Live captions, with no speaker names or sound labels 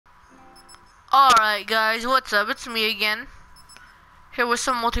Alright guys, what's up? It's me again. Here with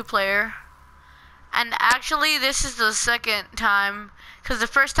some multiplayer. And actually this is the second time. Cause the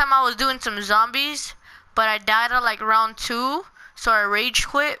first time I was doing some zombies. But I died at like round 2. So I rage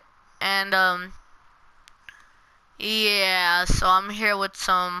quit. And yeah, so I'm here with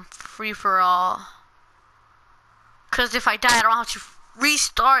some free-for-all. Cause if I die I don't have to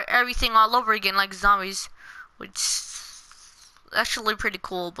restart everything all over again like zombies. Which actually pretty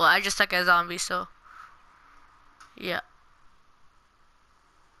cool, but I just suck at zombies, so yeah.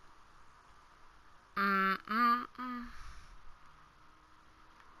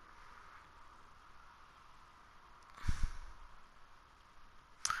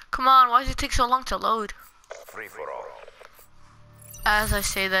 Come on, why does it take so long to load? Free for all. As I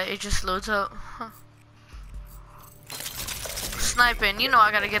say that, it just loads up. Huh. Sniping, you know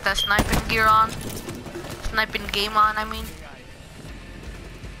I gotta get that sniping gear on. Sniping game on, I mean.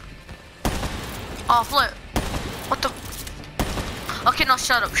 Oh, flip. What the? Okay, no,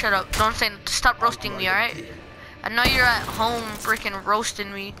 shut up. Don't say, stop roasting me, alright? I know you're at home freaking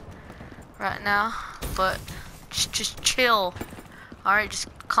roasting me right now, but just chill. Alright, just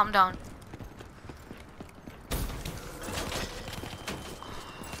calm down.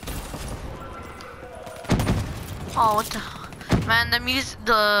 Oh, what the? Man,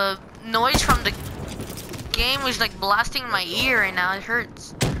 the noise from the game is like blasting my ear right now. It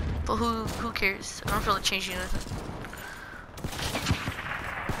hurts. But who cares? I don't feel like changing anything.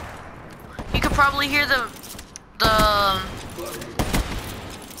 You could probably hear the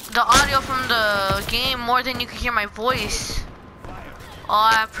audio from the game more than you can hear my voice.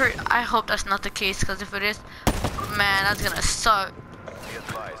 Oh, I hope that's not the case, because if it is, man, that's gonna suck.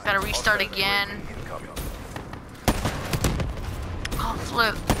 Gotta restart again. Oh,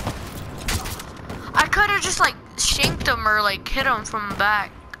 flip. I could have just like shanked him or like hit him from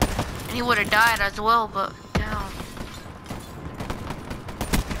back. And he would have died as well, but damn.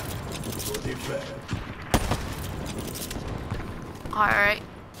 Alright.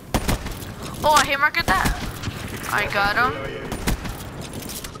 Oh, I hit market that. I got him.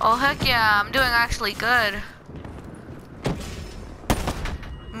 Oh, heck yeah, I'm doing actually good.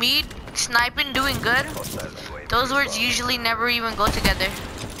 Me sniping, doing good. Those words usually never even go together.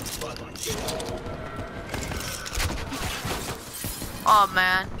 Oh,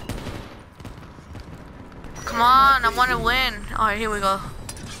 man. Come on, I want to win. Alright, here we go.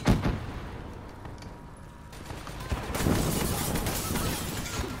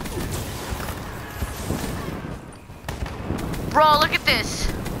 Bro, look at this.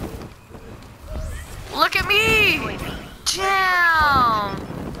 Look at me. Damn.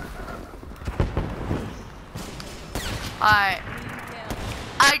 Alright.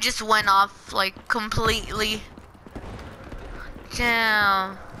 I just went off, like, completely.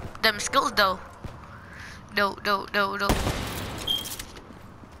 Damn. Them skills, though. No.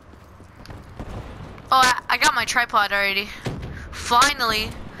 Oh, I got my tripod already.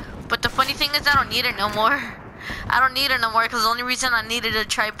 Finally. But the funny thing is I don't need it no more. I don't need it no more because the only reason I needed a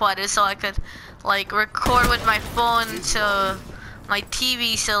tripod is so I could like record with my phone to my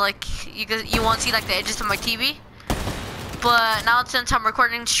TV, so like you won't see like the edges of my TV. But now since I'm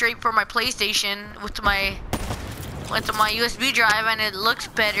recording straight from my PlayStation with my USB drive, and it looks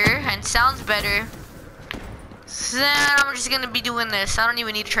better and sounds better, so then I'm just gonna be doing this. I don't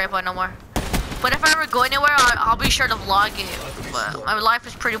even need a tripod no more. But if I ever go anywhere, I'll be sure to vlog it. But my life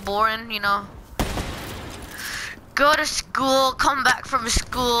is pretty boring, you know. Go to school, come back from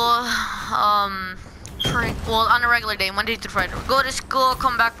school, well, on a regular day, Monday through Friday. Go to school,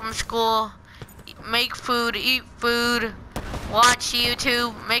 come back from school, make food, eat food, watch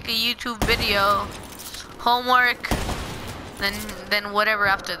YouTube, make a YouTube video, homework, then whatever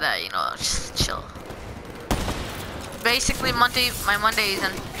after that, you know, just chill. Basically, my Mondays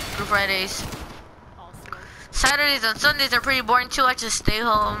and through Fridays. Saturdays and Sundays are pretty boring too. I just stay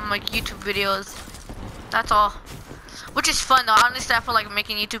home, make YouTube videos. That's all. Which is fun though. Honestly, I feel like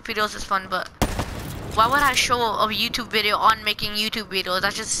making YouTube videos is fun, but why would I show a YouTube video on making YouTube videos?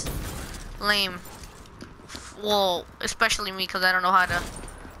 That's just lame. Well, especially me, because I don't know how to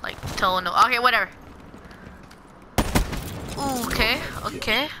like tell no. Okay, whatever. Ooh,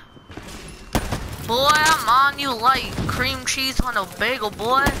 okay. Boy, I'm on you like cream cheese on a bagel,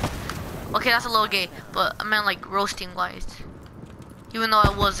 boy. Okay, that's a little gay, but I meant like roasting wise. Even though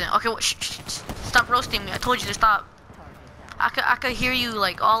I wasn't. Okay, shh. Stop roasting me. I told you to stop. I could hear you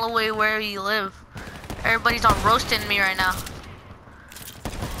like all the way where you live. Everybody's on roasting me right now.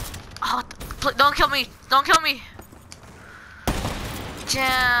 Oh, don't kill me. Don't kill me.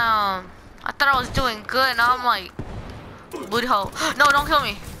 Damn. I thought I was doing good. Now I'm like, booty hole. No, don't kill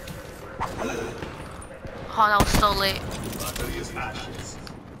me. Oh, that was so late.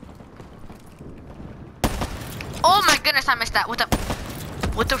 Oh my goodness, I missed that. With the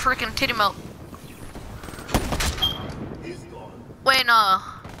freaking titty melt. Wait, no.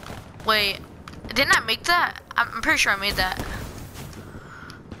 Wait. Didn't I make that? I'm pretty sure I made that.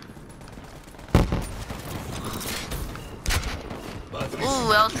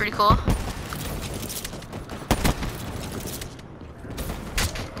 Ooh, that was pretty cool.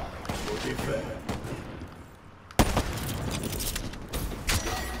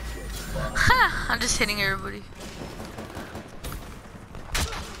 I'm just hitting everybody.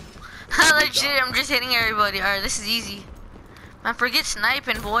 Legit, I'm just hitting everybody. Alright, this is easy. Man, forget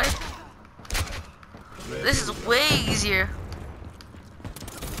sniping, boy. This is way easier.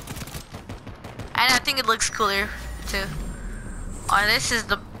 And I think it looks cooler, too. Alright, this is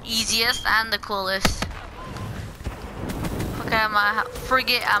the easiest and the coolest. Okay,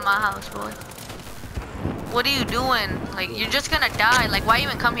 forget at my house, boy. What are you doing? Like, you're just gonna die. Like, why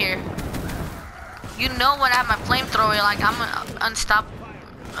even come here? You know what? I have my flamethrower. Like, I'm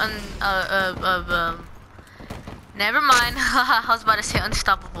never mind. I was about to say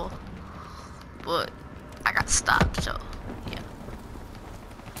unstoppable, but I got stopped. So, yeah.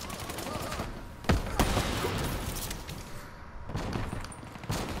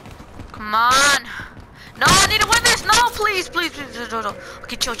 Come on. No, I need to win this. No, please, please, please. No.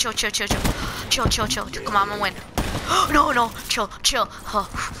 Okay, chill. Come on, I'm gonna win. No, chill.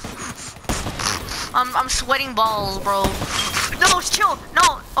 I'm sweating balls, bro. No, chill.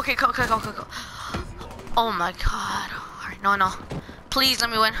 No. Okay, go. Oh my god. Alright, no. Please let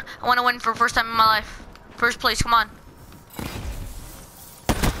me win. I want to win for the first time in my life. First place, come on.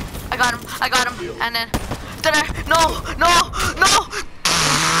 I got him. And then no.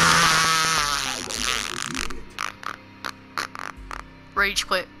 Rage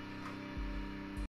quit.